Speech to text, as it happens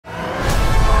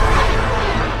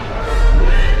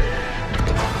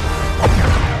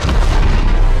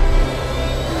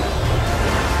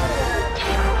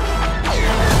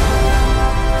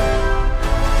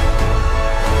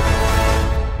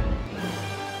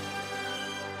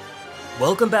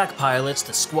Welcome back, pilots,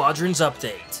 to Squadrons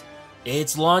Update.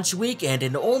 It's launch week, and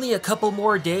in only a couple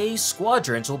more days,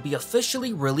 Squadrons will be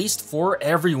officially released for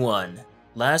everyone.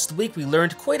 Last week we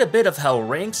learned quite a bit of how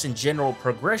ranks and general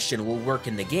progression will work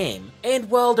in the game, and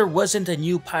while there wasn't a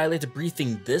new pilot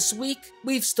briefing this week,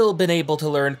 we've still been able to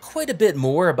learn quite a bit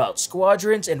more about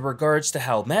Squadrons in regards to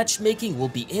how matchmaking will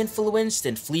be influenced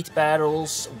in fleet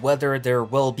battles, whether there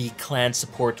will be clan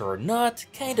support or not,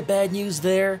 kinda bad news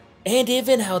there, and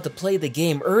even how to play the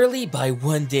game early by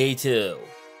one day too.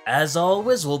 As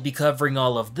always, we'll be covering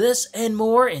all of this and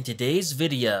more in today's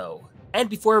video. And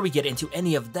before we get into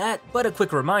any of that, but a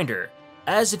quick reminder,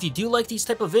 as if you do like these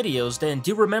type of videos, then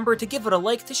do remember to give it a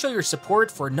like to show your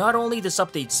support for not only this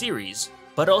update series,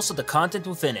 but also the content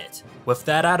within it. With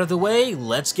that out of the way,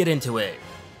 let's get into it.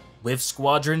 With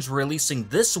Squadrons releasing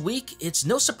this week, it's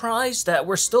no surprise that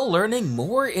we're still learning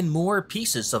more and more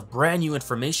pieces of brand new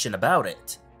information about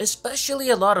it.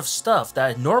 Especially a lot of stuff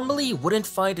that normally wouldn't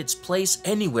find its place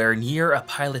anywhere near a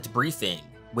pilot briefing.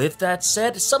 With that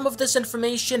said, some of this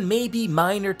information may be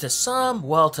minor to some,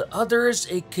 while to others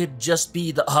it could just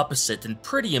be the opposite and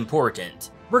pretty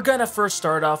important. We're gonna first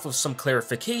start off with some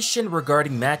clarification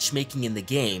regarding matchmaking in the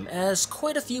game, as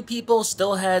quite a few people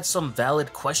still had some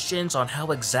valid questions on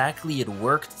how exactly it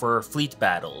worked for fleet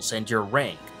battles and your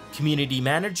rank. Community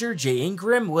Manager Jay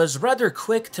Ingram was rather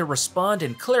quick to respond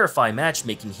and clarify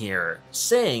matchmaking here,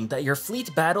 saying that your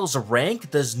fleet battle's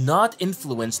rank does not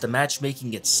influence the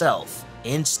matchmaking itself.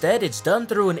 Instead, it's done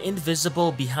through an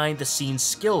invisible behind-the-scenes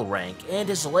skill rank and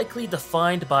is likely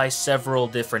defined by several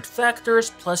different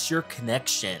factors plus your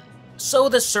connection. So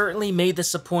this certainly may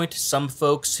disappoint some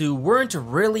folks who weren't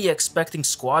really expecting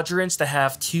Squadrons to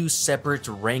have two separate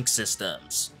rank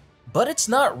systems. But it's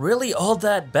not really all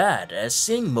that bad, as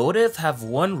seeing Motive have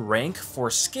one rank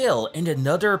for skill and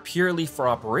another purely for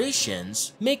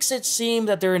operations makes it seem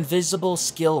that their invisible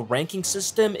skill ranking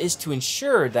system is to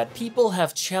ensure that people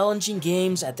have challenging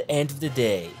games at the end of the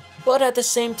day. But at the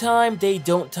same time, they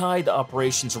don't tie the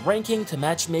operations ranking to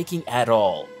matchmaking at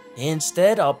all.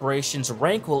 Instead, operations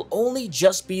rank will only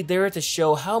just be there to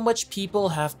show how much people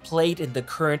have played in the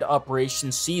current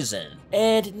operations season,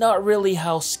 and not really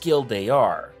how skilled they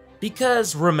are.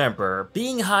 Because remember,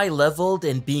 being high-leveled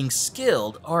and being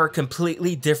skilled are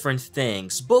completely different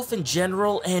things, both in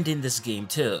general and in this game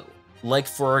too. Like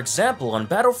for example, on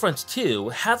Battlefront 2,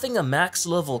 having a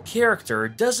max-level character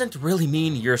doesn't really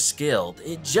mean you're skilled,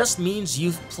 it just means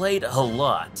you've played a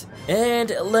lot.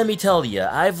 And let me tell ya,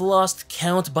 I've lost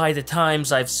count by the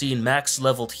times I've seen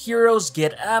max-leveled heroes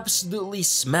get absolutely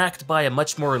smacked by a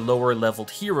much more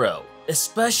lower-leveled hero.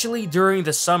 Especially during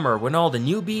the summer when all the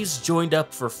newbies joined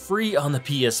up for free on the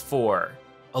PS4.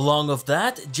 Along with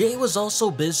that, Jay was also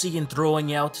busy in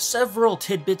throwing out several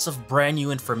tidbits of brand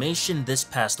new information this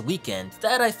past weekend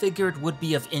that I figured would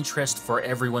be of interest for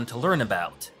everyone to learn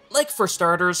about. Like for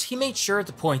starters, he made sure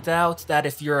to point out that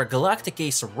if you're a Galactic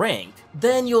Ace rank,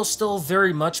 then you'll still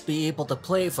very much be able to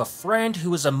play with a friend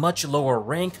who is a much lower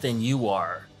rank than you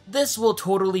are. This will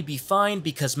totally be fine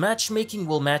because matchmaking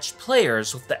will match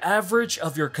players with the average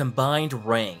of your combined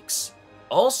ranks.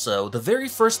 Also, the very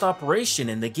first operation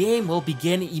in the game will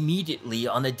begin immediately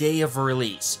on the day of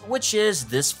release, which is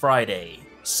this Friday.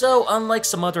 So unlike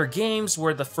some other games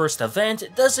where the first event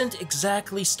doesn't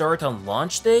exactly start on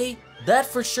launch day, that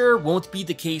for sure won't be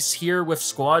the case here with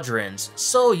Squadrons,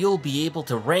 so you'll be able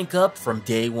to rank up from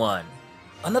day one.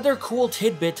 Another cool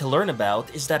tidbit to learn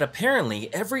about is that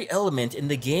apparently every element in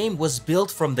the game was built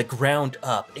from the ground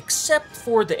up, except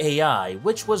for the AI,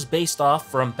 which was based off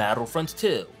from Battlefront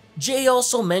 2. Jay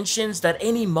also mentions that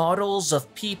any models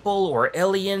of people or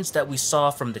aliens that we saw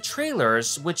from the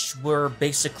trailers, which were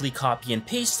basically copy and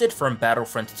pasted from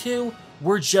Battlefront 2,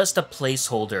 were just a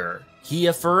placeholder. He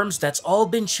affirms that's all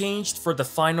been changed for the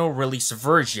final release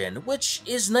version, which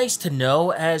is nice to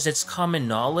know as it's common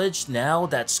knowledge now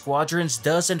that Squadrons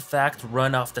does in fact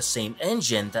run off the same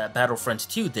engine that Battlefront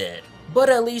 2 did. But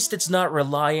at least it's not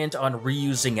reliant on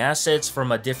reusing assets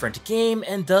from a different game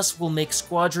and thus will make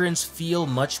Squadrons feel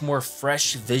much more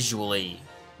fresh visually.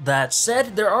 That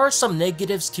said, there are some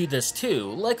negatives to this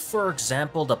too, like for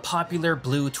example the popular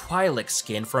blue Twi'lek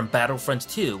skin from Battlefront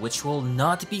 2, which will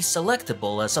not be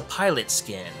selectable as a pilot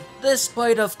skin,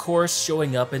 despite of course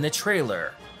showing up in the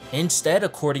trailer. Instead,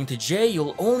 according to Jay,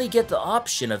 you'll only get the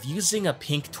option of using a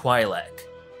pink Twi'lek.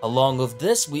 Along with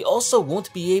this, we also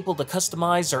won't be able to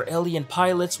customize our alien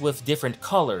pilots with different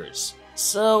colors.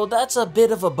 So that's a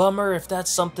bit of a bummer if that's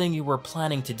something you were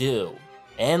planning to do.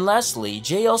 And lastly,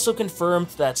 Jay also confirmed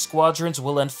that Squadrons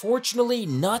will unfortunately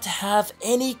not have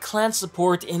any clan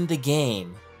support in the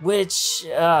game. Which,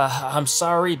 I'm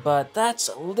sorry, but that's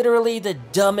literally the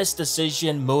dumbest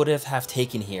decision Motive have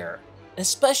taken here.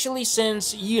 Especially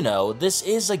since, you know, this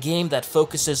is a game that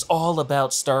focuses all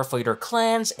about Starfighter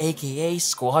clans, aka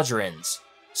Squadrons.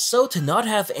 So to not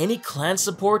have any clan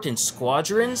support in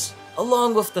Squadrons,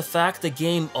 along with the fact the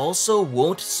game also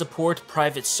won't support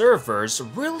private servers,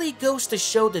 really goes to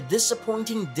show the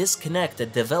disappointing disconnect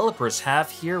that developers have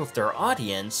here with their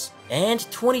audience, and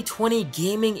 2020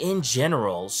 gaming in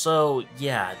general, so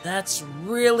yeah, that's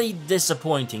really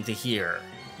disappointing to hear.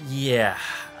 Yeah.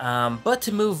 But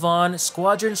to move on,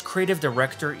 Squadron's creative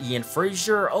director Ian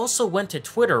Fraser also went to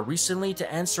Twitter recently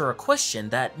to answer a question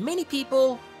that many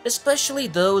people, especially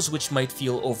those which might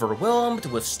feel overwhelmed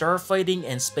with starfighting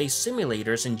and space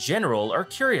simulators in general, are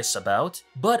curious about.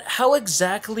 But how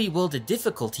exactly will the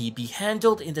difficulty be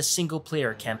handled in the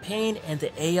single-player campaign and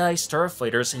the AI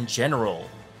starfighters in general?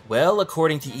 Well,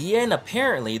 according to Ian,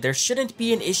 apparently there shouldn't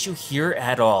be an issue here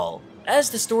at all, as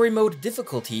the story mode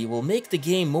difficulty will make the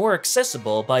game more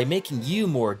accessible by making you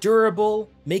more durable,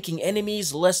 making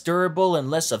enemies less durable and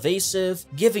less evasive,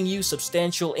 giving you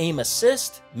substantial aim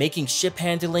assist, making ship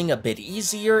handling a bit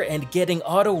easier, and getting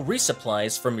auto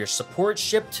resupplies from your support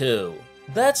ship too.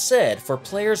 That said, for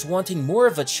players wanting more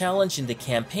of a challenge in the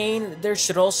campaign, there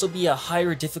should also be a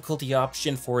higher difficulty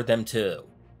option for them too.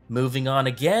 Moving on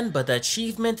again, but the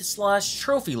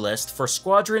achievement/trophy list for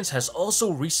Squadrons has also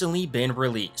recently been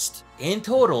released. In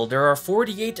total, there are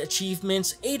 48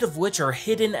 achievements, 8 of which are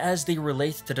hidden as they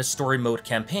relate to the story mode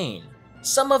campaign.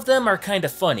 Some of them are kinda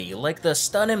funny, like the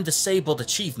Stun Him Disabled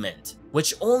achievement,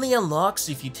 which only unlocks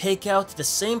if you take out the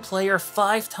same player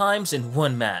 5 times in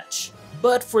one match.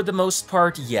 But for the most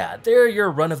part, yeah, they're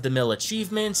your run-of-the-mill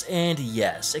achievements, and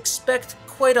yes, expect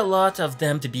quite a lot of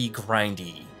them to be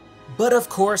grindy. But of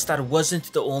course, that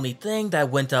wasn't the only thing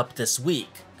that went up this week,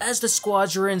 as the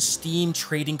Squadron Steam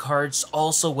trading cards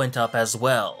also went up as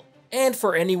well. And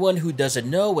for anyone who doesn't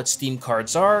know what Steam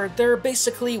cards are, they're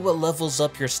basically what levels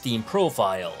up your Steam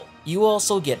profile. You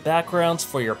also get backgrounds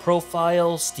for your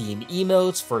profile, Steam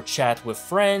emotes for chat with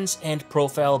friends, and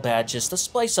profile badges to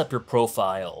spice up your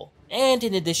profile. And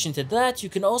in addition to that, you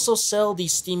can also sell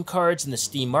these Steam cards in the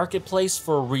Steam Marketplace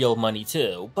for real money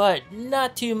too, but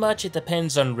not too much, it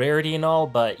depends on rarity and all,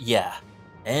 but yeah.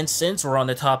 And since we're on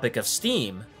the topic of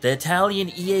Steam, the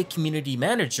Italian EA community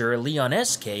manager Leon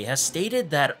SK has stated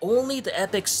that only the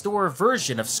Epic Store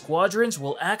version of Squadrons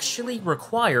will actually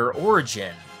require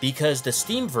Origin, because the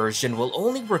Steam version will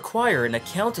only require an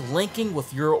account linking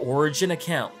with your Origin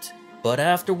account. But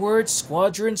afterwards,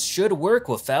 Squadrons should work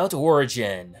without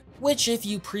Origin. Which, if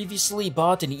you previously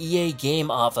bought an EA game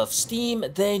off of Steam,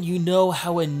 then you know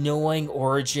how annoying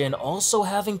Origin also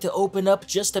having to open up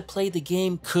just to play the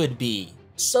game could be.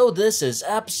 So this is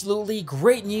absolutely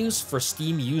great news for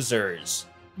Steam users.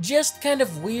 Just kind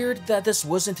of weird that this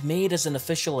wasn't made as an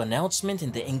official announcement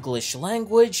in the English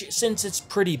language, since it's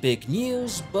pretty big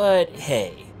news, but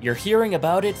hey, you're hearing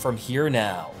about it from here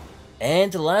now.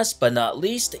 And last but not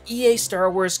least, EA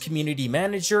Star Wars community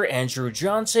manager Andrew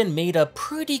Johnson made a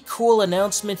pretty cool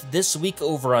announcement this week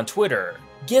over on Twitter,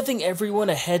 giving everyone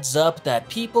a heads up that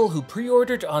people who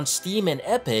pre-ordered on Steam and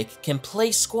Epic can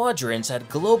play Squadrons at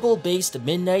global-based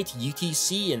midnight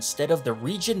UTC instead of the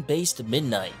region-based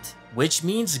midnight, which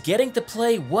means getting to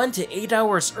play 1 to 8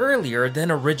 hours earlier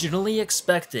than originally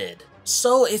expected.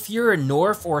 So if you're in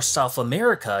North or South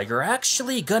America, you're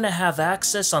actually gonna have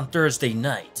access on Thursday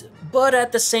night. But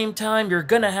at the same time, you're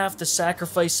gonna have to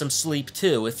sacrifice some sleep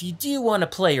too if you do want to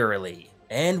play early.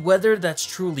 And whether that's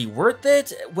truly worth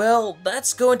it, well,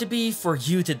 that's going to be for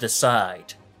you to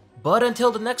decide. But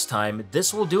until the next time,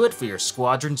 this will do it for your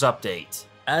Squadrons update.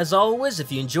 As always,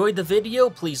 if you enjoyed the video,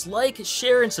 please like,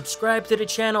 share, and subscribe to the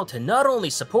channel to not only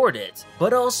support it,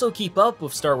 but also keep up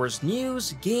with Star Wars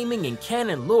news, gaming, and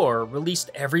canon lore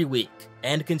released every week.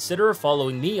 And consider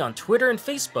following me on Twitter and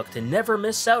Facebook to never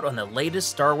miss out on the latest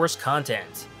Star Wars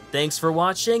content. Thanks for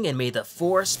watching, and may the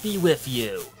Force be with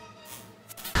you.